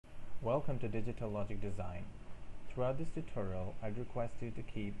Welcome to Digital Logic Design. Throughout this tutorial, I'd request you to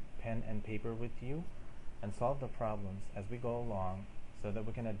keep pen and paper with you and solve the problems as we go along so that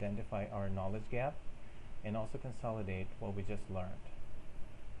we can identify our knowledge gap and also consolidate what we just learned.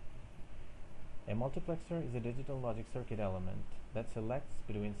 A multiplexer is a digital logic circuit element that selects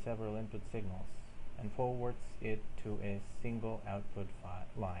between several input signals and forwards it to a single output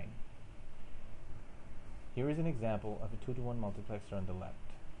line. Here is an example of a 2-to-1 multiplexer on the left.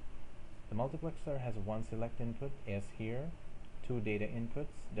 The multiplexer has one select input, S here, two data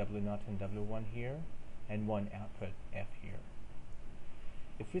inputs, W0 and W1 here, and one output, F here.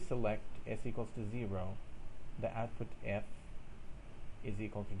 If we select S equals to 0, the output F is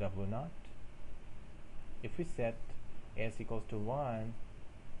equal to W0. If we set S equals to 1,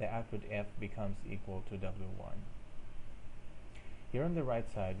 the output F becomes equal to W1. Here on the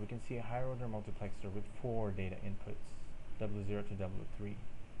right side, we can see a higher order multiplexer with 4 data inputs, W0 to W3.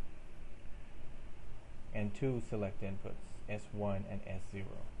 And 2 select inputs, S1 and S0.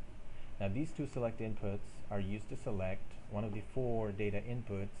 Now these 2 select inputs are used to select one of the 4 data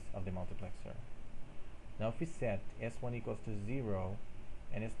inputs of the multiplexer. Now if we set S1 equals to 0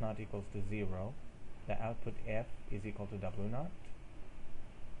 and S0 equals to 0, the output F is equal to W0.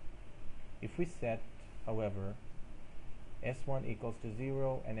 If we set, however, S1 equals to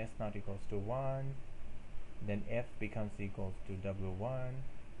 0 and S0 equals to 1, then F becomes equal to W1.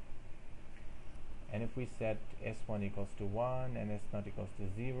 And if we set S1 equals to 1 and S0 equals to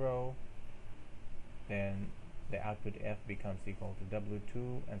 0, then the output F becomes equal to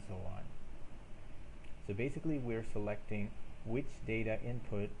W2 and so on. So basically we're selecting which data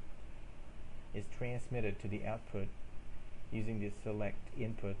input is transmitted to the output using these select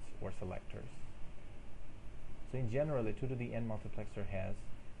inputs or selectors. So in general, a 2 to the n multiplexer has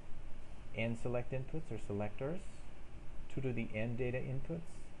n select inputs or selectors, 2 to the n data inputs,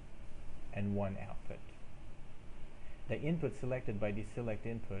 and 1 output. The input selected by the select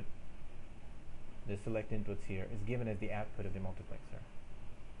input, the select inputs here, is given as the output of the multiplexer.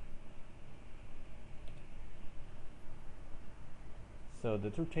 So the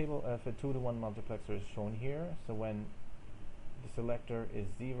truth table of a 2-to-1 multiplexer is shown here. So when the selector is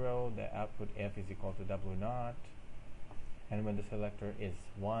 0, the output F is equal to W0, and when the selector is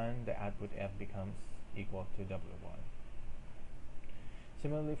 1, the output F becomes equal to W1.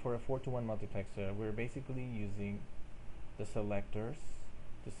 Similarly, for a 4-to-1 multiplexer, we're basically using the selectors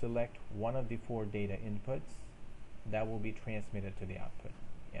to select one of the 4 data inputs that will be transmitted to the output,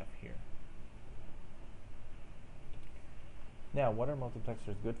 F here. Now, what are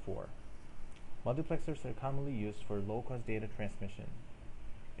multiplexers good for? Multiplexers are commonly used for low-cost data transmission.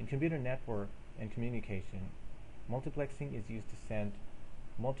 In computer network and communication, multiplexing is used to send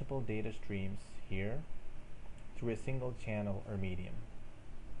multiple data streams here through a single channel or medium.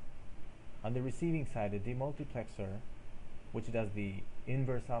 On the receiving side, a demultiplexer, which does the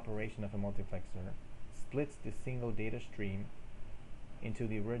inverse operation of a multiplexer, splits the single data stream into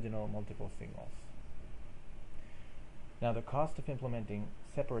the original multiple signals. Now the cost of implementing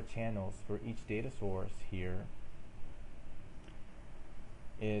separate channels for each data source here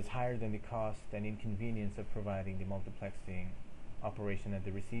is higher than the cost and inconvenience of providing the multiplexing operation at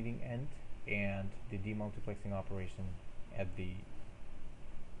the receiving end and the demultiplexing operation at the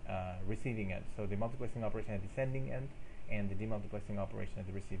receiving end. So the multiplexing operation at the sending end and the demultiplexing operation at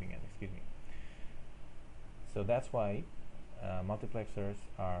the receiving end, excuse me. So that's why multiplexers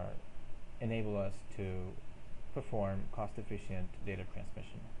enable us to perform cost-efficient data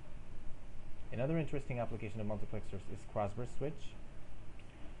transmission. Another interesting application of multiplexers is crossburst switch.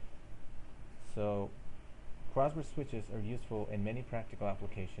 So crossburst switches are useful in many practical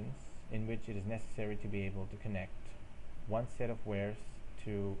applications in which it is necessary to be able to connect one set of wires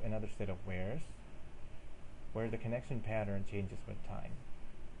to another set of wires where the connection pattern changes with time.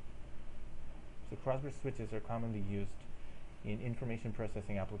 So crossburst switches are commonly used in information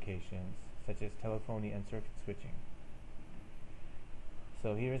processing applications such as telephony and circuit switching.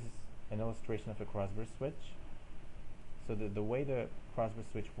 So here is an illustration of a crossburst switch. So the way the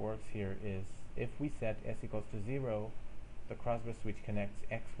crossburst switch works here is if we set S equals to 0, the crossburst switch connects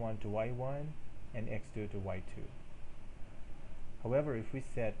X1 to Y1 and X2 to Y2. However, if we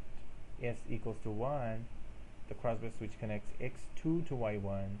set S equals to 1, the crossburst switch connects X2 to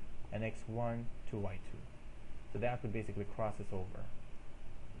Y1 and X1 to Y2. So the output basically crosses over.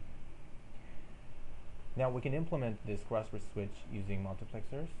 Now we can implement this crossburst switch using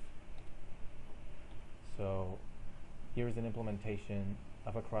multiplexers. So here is an implementation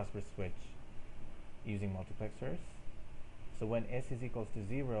of a crossburst switch using multiplexers. So when S is equals to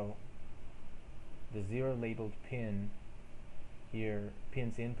 0, the 0 labeled pin here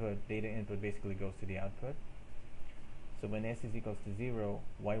pins input, data input basically goes to the output. So when s is equals to 0,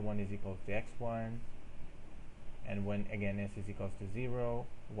 y1 is equals to x1, and when again s is equals to 0,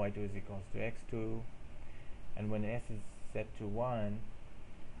 y2 is equals to x2, and when s is set to 1,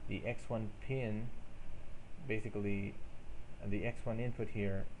 the x1 pin, basically the x1 input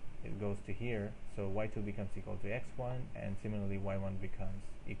here, it goes to here, so y2 becomes equal to x1, and similarly y1 becomes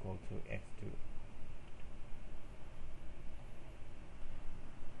equal to x2.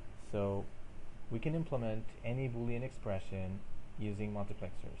 So we can implement any Boolean expression using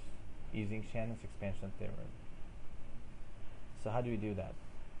multiplexers, using Shannon's expansion theorem. So how do we do that?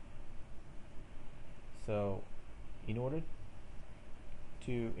 So in order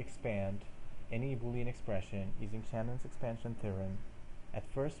to expand any Boolean expression using Shannon's expansion theorem, at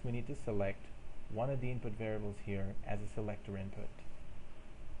first we need to select one of the input variables here as a selector input.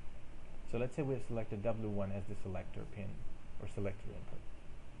 So let's say we've selected W1 as the selector pin or selector input.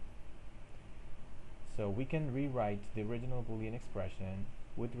 So we can rewrite the original Boolean expression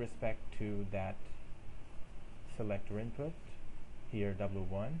with respect to that selector input, here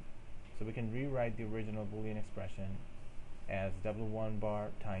W1. So we can rewrite the original Boolean expression as W1 bar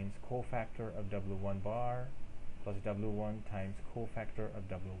times cofactor of W1 bar plus W1 times cofactor of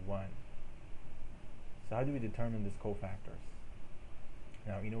W1. So how do we determine these cofactors?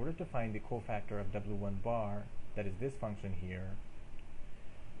 Now, in order to find the cofactor of W1 bar, that is this function here,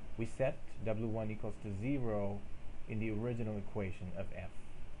 we set W1 equals to 0 in the original equation of f.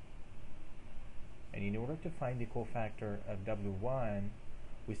 And in order to find the cofactor of W1,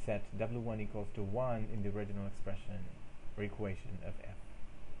 we set W1 equals to 1 in the original expression or equation of f.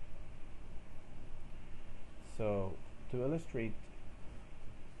 So to illustrate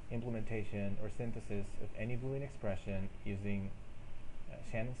implementation or synthesis of any Boolean expression using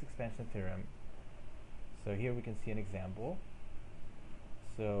Shannon's expansion theorem, so here we can see an example.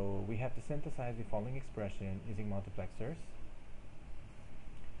 So we have to synthesize the following expression using multiplexers.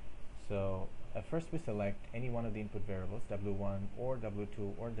 So at first we select any one of the input variables, W1 or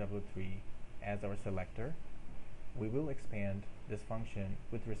W2 or W3, as our selector. We will expand this function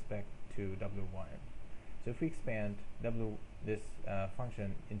with respect to W1. So if we expand this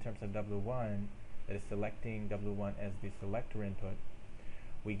function in terms of W1, that is selecting W1 as the selector input,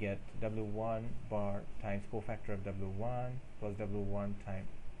 we get W1 bar times cofactor of W1 plus W1 times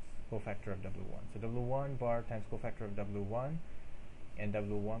cofactor of W1. So W1 bar times cofactor of W1 and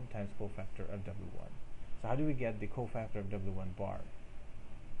W1 times cofactor of W1. So how do we get the cofactor of W1 bar?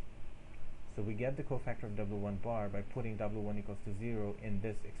 So we get the cofactor of W1 bar by putting W1 equals to 0 in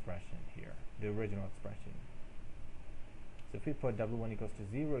this expression here, the original expression. So if we put W1 equals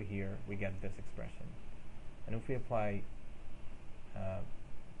to 0 here, we get this expression. And if we apply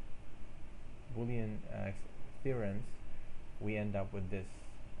Boolean theorems, we end up with this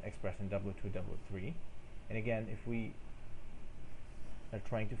expression W2, W3. And again, if we are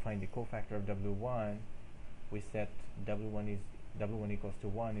trying to find the cofactor of W1, we set W1 equals to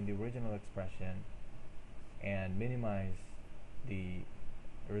 1 in the original expression and minimize the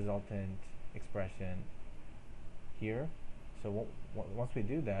resultant expression here. So once we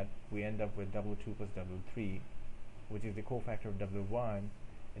do that, we end up with W2 plus W3, which is the cofactor of W1,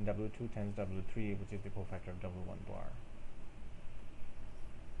 and W2 times W3, which is the cofactor of W1 bar.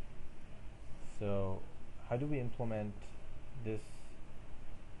 So how do we implement this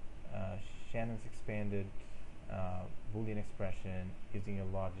Shannon's expanded Boolean expression using a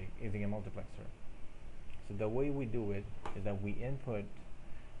multiplexer? So the way we do it is that we input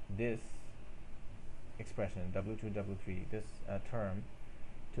this expression, W2, W3, this term,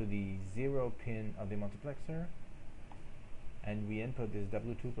 to the 0 pin of the multiplexer, and we input this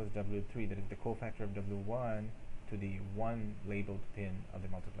W2 plus W3, that is the cofactor of W1, to the 1 labeled pin of the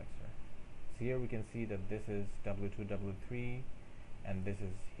multiplexer. So here we can see that this is W2, W3, and this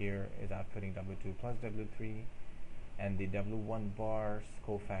is here is outputting W2 plus W3, and the W1 bar's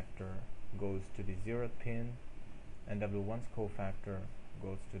cofactor goes to the 0th pin, and W1's cofactor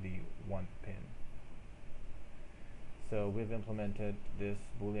goes to the 1th pin. So we've implemented this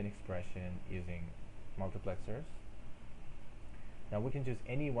Boolean expression using multiplexers. Now we can choose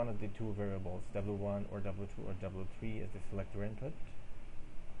any one of the two variables, W1 or W2 or W3, as the selector input.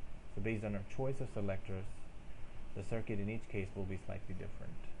 So based on our choice of selectors, the circuit in each case will be slightly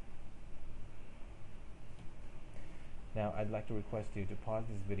different. Now I'd like to request you to pause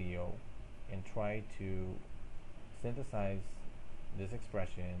this video and try to synthesize this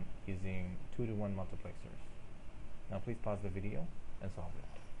expression using 2-to-1 multiplexers. Now please pause the video and solve it.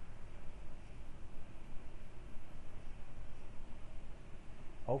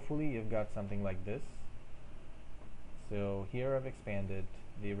 Hopefully you've got something like this. So here I've expanded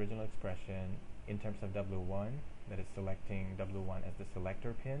the original expression in terms of W1, that is selecting W1 as the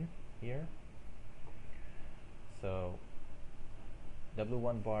selector pin here. So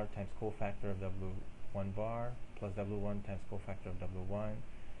W1 bar times cofactor of W1 bar plus W1 times cofactor of W1.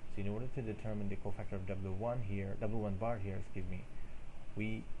 So in order to determine the cofactor of W1 bar here,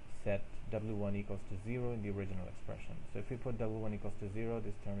 we set W1 equals to 0 in the original expression. So if we put W1 equals to 0,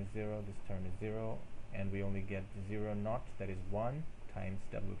 this term is 0, this term is 0, and we only get 0 naught, that is 1, times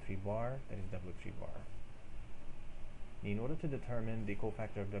W3 bar, that is W3 bar. In order to determine the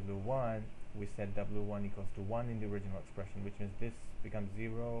cofactor of W1, we set W1 equals to 1 in the original expression, which means this becomes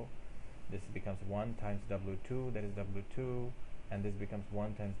 0, this becomes 1 times W2, that is W2, and this becomes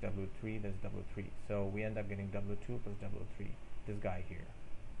 1 times W3, that is W3. So we end up getting W2 plus W3, this guy here.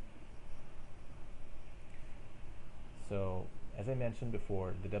 So as I mentioned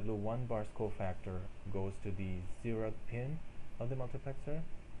before, the W1 bar's cofactor goes to the 0th pin of the multiplexer,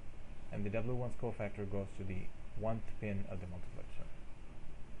 and the W1's cofactor goes to the 1th pin of the multiplexer.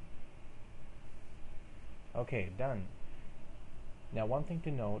 Okay, done. Now one thing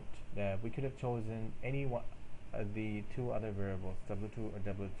to note, that we could have chosen any one of the two other variables, W2 or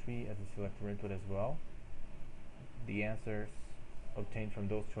W3, as a selector input as well. The answers obtained from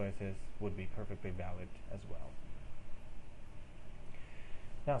those choices would be perfectly valid as well.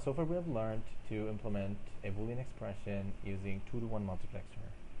 Now, so far we have learned to implement a Boolean expression using 2-to-1 multiplexer.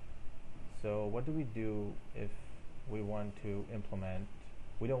 So what do we do if we want to implement,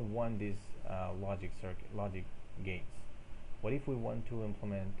 we don't want these logic gates. What if we want to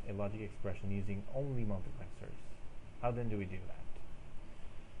implement a logic expression using only multiplexers? How then do we do that?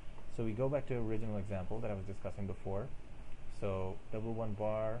 So we go back to the original example that I was discussing before. So W1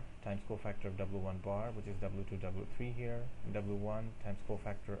 bar times cofactor of W1 bar, which is W2, W3 here, and W1 times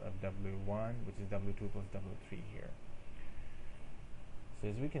cofactor of W1, which is W2 plus W3 here. So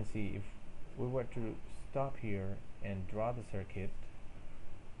as we can see, if we were to stop here and draw the circuit,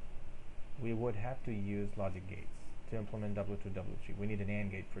 we would have to use logic gates to implement W2, W3. We need an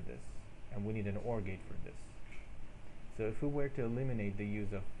AND gate for this, and we need an OR gate for this. So if we were to eliminate the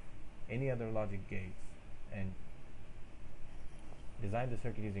use of any other logic gates and design the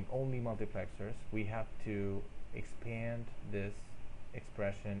circuit using only multiplexers, we have to expand this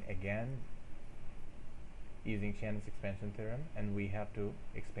expression again using Shannon's expansion theorem, and we have to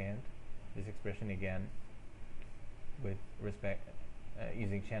expand this expression again with respect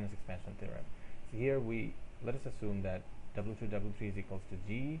using Shannon's expansion theorem. So here let us assume that W2, W3 is equals to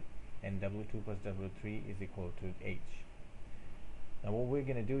G, and W2 plus W3 is equal to H. Now what we're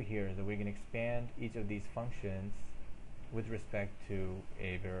going to do here is that we're going to expand each of these functions with respect to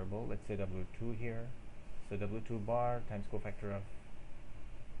a variable. Let's say W2 here. So W2 bar times cofactor of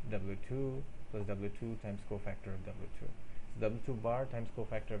W2 plus W2 times cofactor of W2. So W2 bar times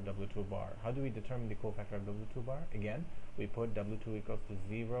cofactor of W2 bar. How do we determine the cofactor of W2 bar? Again, we put W2 equals to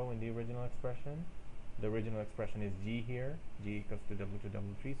 0 in the original expression. The original expression is G here. G equals to W2,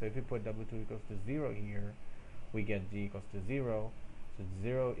 W3. So if we put W2 equals to 0 here, we get G equals to 0. So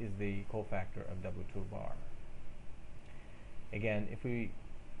 0 is the cofactor of W2 bar. Again, if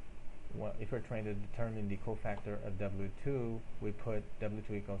we're trying to determine the cofactor of W2, we put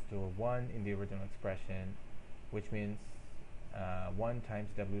W2 equals to 1 in the original expression, which means 1 times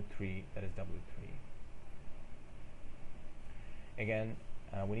W3, that is W3. Again,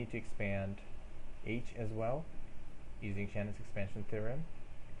 we need to expand H as well using Shannon's expansion theorem.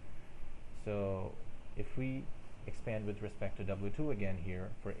 So if we expand with respect to W2 again here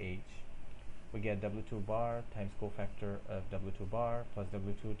for H, we get W2 bar times cofactor of W2 bar plus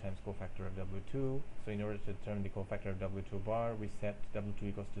W2 times cofactor of W2. So in order to determine the cofactor of W2 bar, we set W2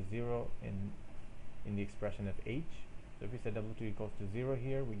 equals to 0 in the expression of H. So if we set W2 equals to 0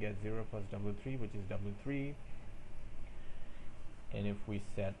 here, we get 0 plus W3, which is W3. And if we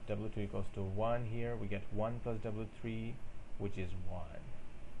set W2 equals to 1 here, we get 1 plus W3, which is 1.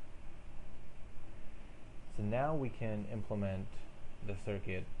 So now we can implement the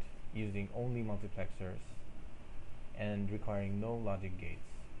circuit using only multiplexers and requiring no logic gates,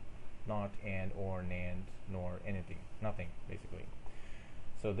 not AND, OR, NAND, nor anything, nothing basically.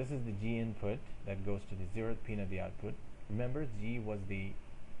 So this is the G input that goes to the 0th pin of the output. Remember, G was the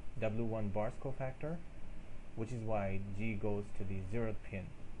W1 bar's cofactor, which is why G goes to the 0th pin.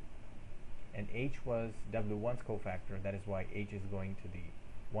 And H was W1's cofactor, that is why H is going to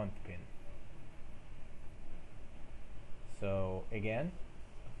the 1th pin. So again,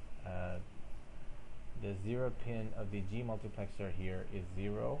 the 0 pin of the G multiplexer here is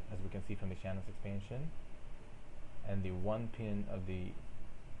 0, as we can see from the Shannon's expansion, and the 1 pin of the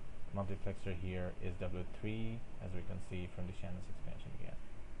multiplexer here is W3, as we can see from the Shannon's expansion again.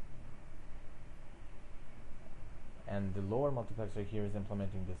 And the lower multiplexer here is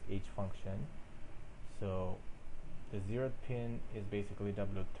implementing this H function. So the 0th pin is basically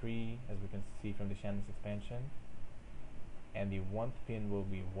W3, as we can see from the Shannon's expansion. And the 1th pin will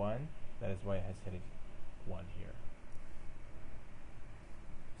be 1. That is why I set it 1 here.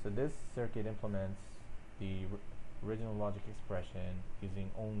 So this circuit implements the original logic expression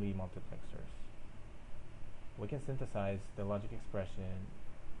using only multiplexers. We can synthesize the logic expression,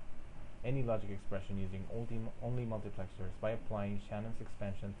 any logic expression, using only multiplexers by applying Shannon's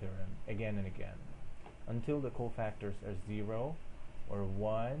expansion theorem again and again until the cofactors are 0 or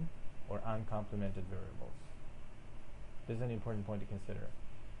 1 or uncomplemented variables. This is an important point to consider.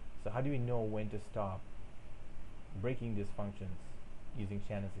 So how do we know when to stop breaking these functions using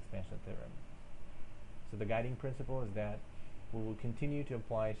Shannon's expansion theorem? So the guiding principle is that we will continue to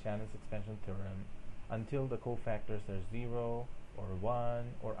apply Shannon's expansion theorem until the cofactors are 0 or 1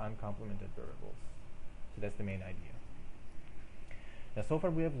 or uncomplemented variables. So that's the main idea. Now so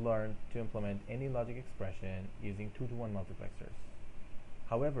far we have learned to implement any logic expression using 2-to-1 multiplexers.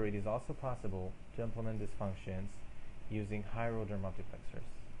 However, it is also possible to implement these functions using higher order multiplexers,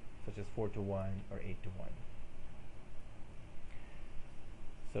 such as 4-to-1 or 8-to-1.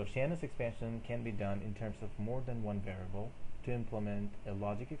 So Shannon's expansion can be done in terms of more than one variable to implement a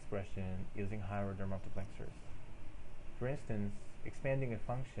logic expression using higher order multiplexers. For instance, expanding a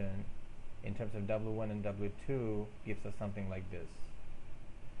function in terms of W1 and W2 gives us something like this.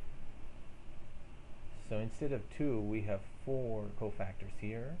 So instead of 2, we have 4 cofactors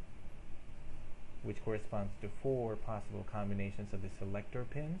here, which corresponds to 4 possible combinations of the selector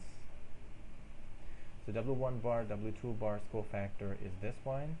pins. So W1 bar, W2 bar's cofactor is this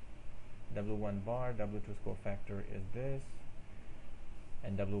one, W1 bar, W2's cofactor is this,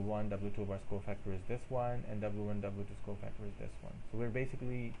 and W1, W2 bar's cofactor is this one, and W1, W2's cofactor is this one. So we're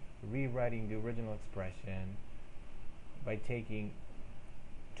basically rewriting the original expression by taking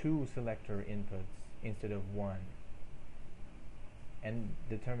 2 selector inputs instead of 1 and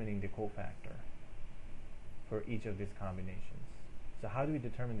determining the cofactor for each of these combinations. So how do we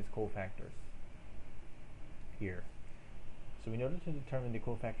determine these cofactors? Here. So in order to determine the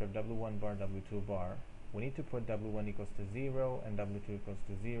cofactor of W1 bar, W2 bar, we need to put W1 equals to 0 and W2 equals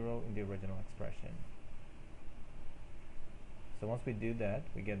to 0 in the original expression. So once we do that,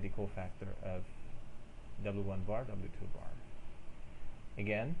 we get the cofactor of W1 bar, W2 bar.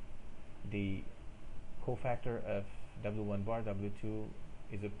 Again, the cofactor of W1 bar, W2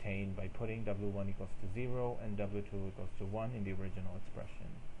 is obtained by putting W1 equals to 0 and W2 equals to 1 in the original expression.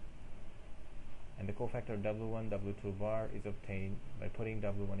 And the cofactor of W1, W2 bar is obtained by putting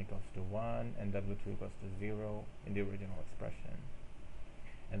W1 equals to 1 and W2 equals to 0 in the original expression.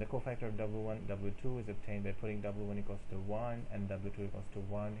 And the cofactor of W1, W2 is obtained by putting W1 equals to 1 and W2 equals to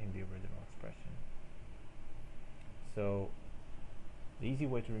 1 in the original expression. So the easy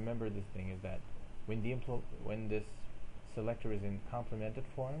way to remember this thing is that when this selector is in complemented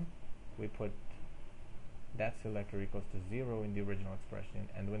form, we put that selector equals to 0 in the original expression,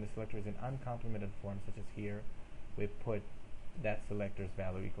 and when the selector is in uncomplemented form, such as here, we put that selector's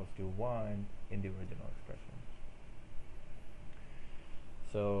value equals to 1 in the original expression.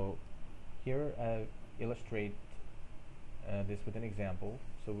 So here I illustrate this with an example.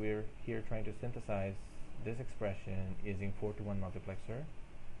 So we're here trying to synthesize this expression using 4-to-1 multiplexer.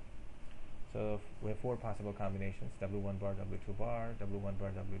 So we have 4 possible combinations: W1 bar, W2 bar, W1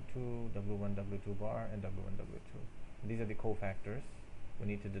 bar, W2, W1, W2 bar, and W1, W2. These are the cofactors we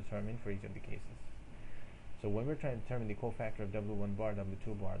need to determine for each of the cases. So when we're trying to determine the cofactor of W1 bar,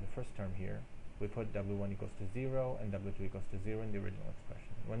 W2 bar, the first term here, we put W1 equals to 0 and W2 equals to 0 in the original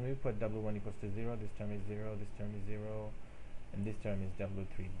expression. When we put W1 equals to 0, this term is 0, this term is 0, and this term is W3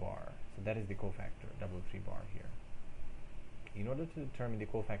 bar. So that is the cofactor, W3 bar here. In order to determine the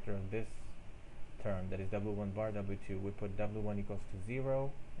cofactor of this term, that is W1 bar, W2, we put W1 equals to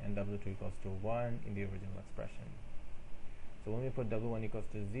 0 and W2 equals to 1 in the original expression. So when we put W1 equals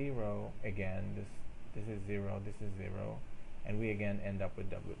to 0, again, this is 0, this is 0, and we again end up with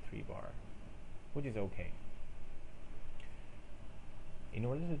W3 bar, which is okay. In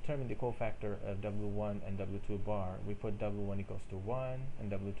order to determine the cofactor of W1 and W2 bar, we put W1 equals to 1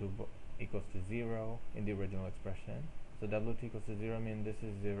 and W2 equals to 0 in the original expression. So W2 equals to 0 means this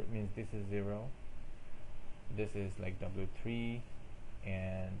is 0. This is like W3,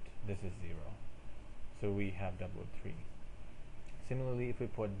 and this is 0. So we have W3. Similarly, if we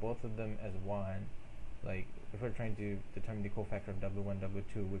put both of them as 1, like if we're trying to determine the cofactor of W1,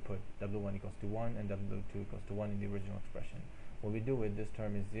 W2, we put W1 equals to 1 and W2 equals to 1 in the original expression. when we do it, this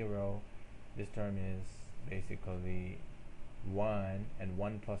term is 0, this term is basically 1, and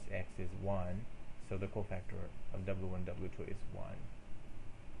 1 plus x is 1, so the cofactor of w1, w2 is 1.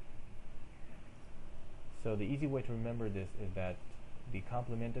 So the easy way to remember this is that the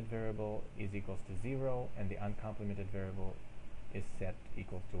complemented variable is equals to 0, and the uncomplemented variable is set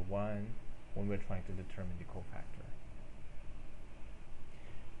equals to 1 when we're trying to determine the cofactor.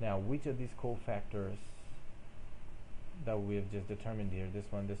 Now, which of these cofactors that we have just determined here, this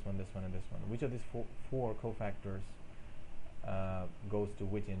one, this one, this one, and this one, which of these four cofactors goes to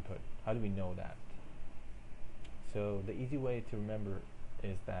which input? How do we know that? So the easy way to remember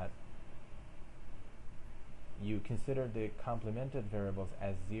is that you consider the complemented variables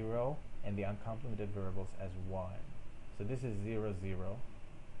as 0 and the uncomplemented variables as 1. So this is 0, 0.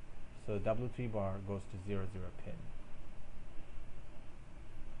 So W3 bar goes to 0, 0 pin.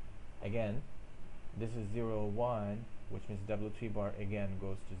 Again, this is 0, 1, which means W3 bar again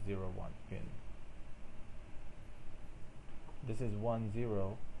goes to 0, 1 pin. This is 1,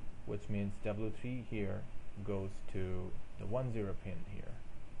 0, which means W3 here goes to the 1, 0 pin here.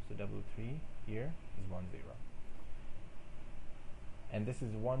 So W3 here is 1, 0. And this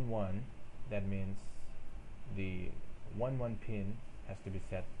is 1, 1, that means the 1, 1 pin has to be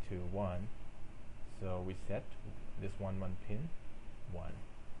set to 1. So we set this 1, 1 pin 1.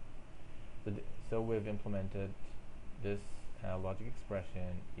 So we've implemented this logic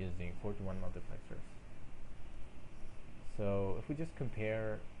expression using 4-to-1 multiplexers. So if we just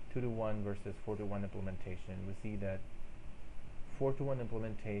compare 2-to-1 versus 4-to-1 implementation, we see that 4-to-1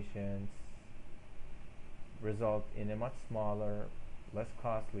 implementations result in a much smaller, less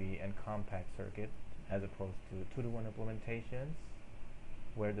costly, and compact circuit as opposed to 2-to-1 implementations,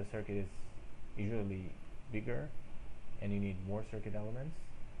 where the circuit is usually bigger and you need more circuit elements.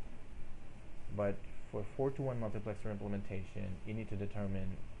 But for 4-to-1 multiplexer implementation, you need to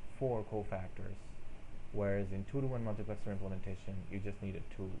determine 4 cofactors, whereas in 2-to-1 multiplexer implementation, you just needed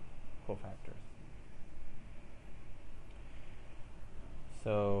 2 cofactors.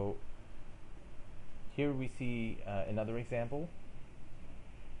 So here we see another example.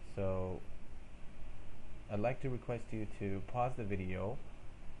 So I'd like to request you to pause the video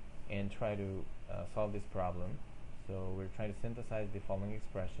and try to solve this problem. So we're trying to synthesize the following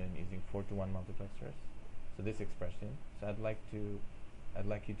expression using 4-to-1 multiplexers. So this expression. So I'd like you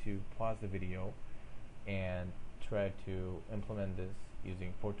to pause the video and try to implement this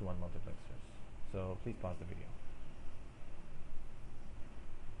using 4-to-1 multiplexers. So please pause the video.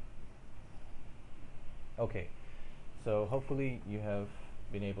 Okay, so hopefully you have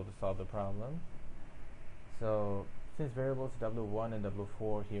been able to solve the problem. So since variables W1 and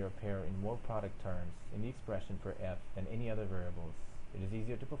W4 here appear in more product terms in the expression for f than any other variables, it is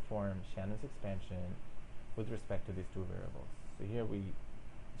easier to perform Shannon's expansion with respect to these two variables. So here we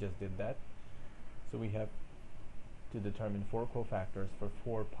just did that. So we have to determine 4 cofactors for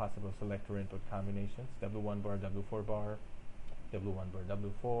 4 possible selector input combinations: W1 bar, W4 bar, W1 bar,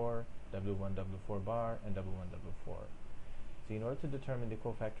 W4, W1, W4 bar, and W1, W4. So in order to determine the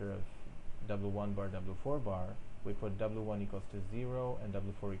cofactor of W1 bar, W4 bar, we put W1 equals to 0 and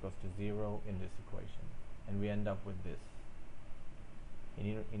W4 equals to 0 in this equation, and we end up with this.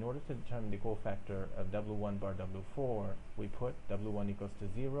 In order to determine the cofactor of W1 bar, W4, we put W1 equals to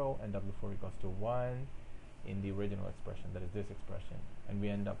 0 and W4 equals to 1 in the original expression, that is this expression, and we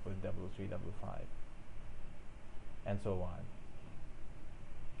end up with W3, W5, and so on.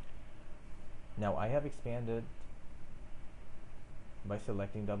 Now I have expanded by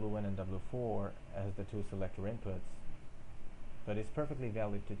selecting W1 and W4 as the 2 selector inputs, but it's perfectly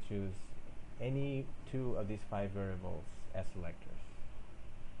valid to choose any 2 of these 5 variables as selectors.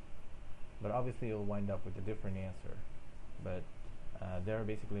 But obviously you'll wind up with a different answer, but there are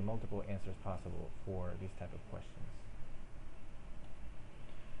basically multiple answers possible for these type of questions.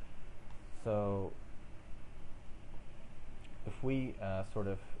 So if we sort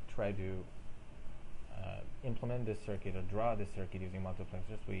of try to implement this circuit or draw this circuit using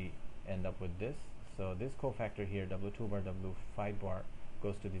multiplexers, we end up with this. So this cofactor here, W2 bar, W5 bar,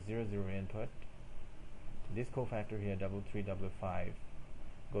 goes to the 0, 0 input. This cofactor here, W3, W5,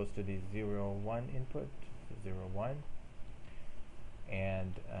 goes to the 0, 1 input, so 0, 1.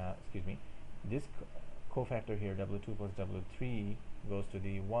 And, this cofactor here, W2 plus W3, goes to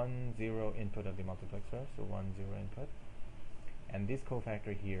the 1, 0 input of the multiplexer, so 1, 0 input. And this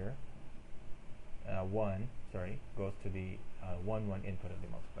cofactor here, 1, goes to the 1, 1 input of the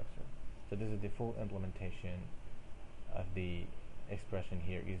multiplexer. So this is the full implementation of the expression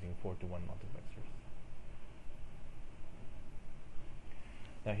here using 4-to-1 multiplexers.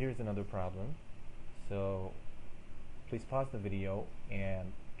 Now here's another problem. So please pause the video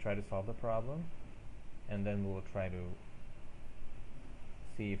and try to solve the problem, and then we'll try to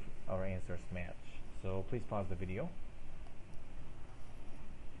see if our answers match. So please pause the video.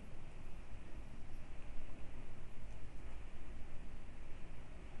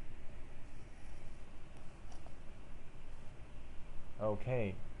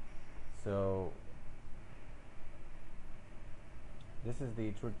 Okay, so this is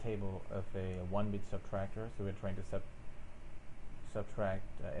the truth table of a 1-bit subtractor. So we're trying to subtract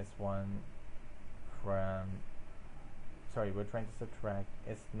S1 from, we're trying to subtract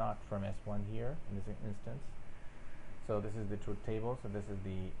S0 from S1 here in this instance. So this is the truth table. So this is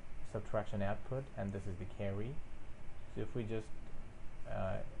the subtraction output, and this is the carry. So if we just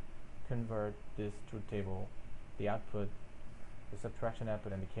convert this truth table, the output, the subtraction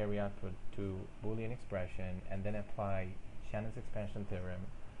output and the carry output to Boolean expression, and then apply Shannon's expansion theorem,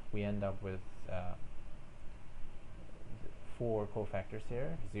 we end up with 4 cofactors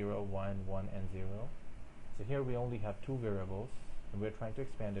here, 0, 1, 1, and 0. So here we only have 2 variables, and we're trying to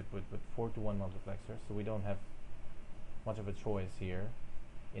expand it with 4 to 1 multiplexer, so we don't have much of a choice here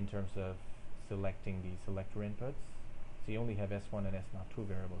in terms of selecting the selector inputs. So you only have S1 and S0, 2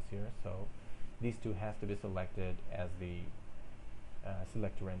 variables here, so these 2 has to be selected as the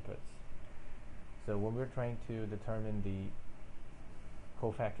selector inputs. So when we're trying to determine the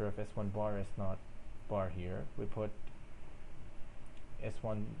cofactor of S1 bar, S0 bar here, we put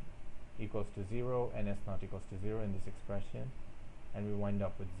S1 equals to 0 and S0 equals to 0 in this expression, and we wind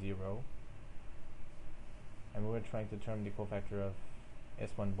up with 0. And when we're trying to determine the cofactor of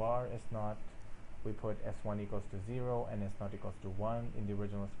S1 bar, S0, we put S1 equals to 0 and S0 equals to 1 in the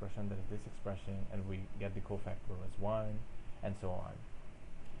original expression, that is this expression, and we get the cofactor as 1, and so on.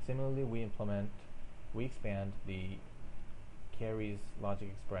 Similarly, we expand the carries logic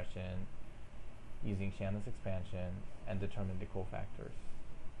expression using Shannon's expansion and determine the cofactors.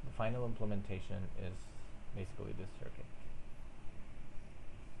 The final implementation is basically this circuit.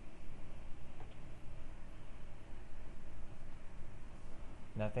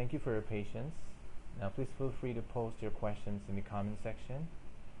 Now, thank you for your patience. Now, please feel free to post your questions in the comment section,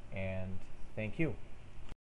 and thank you.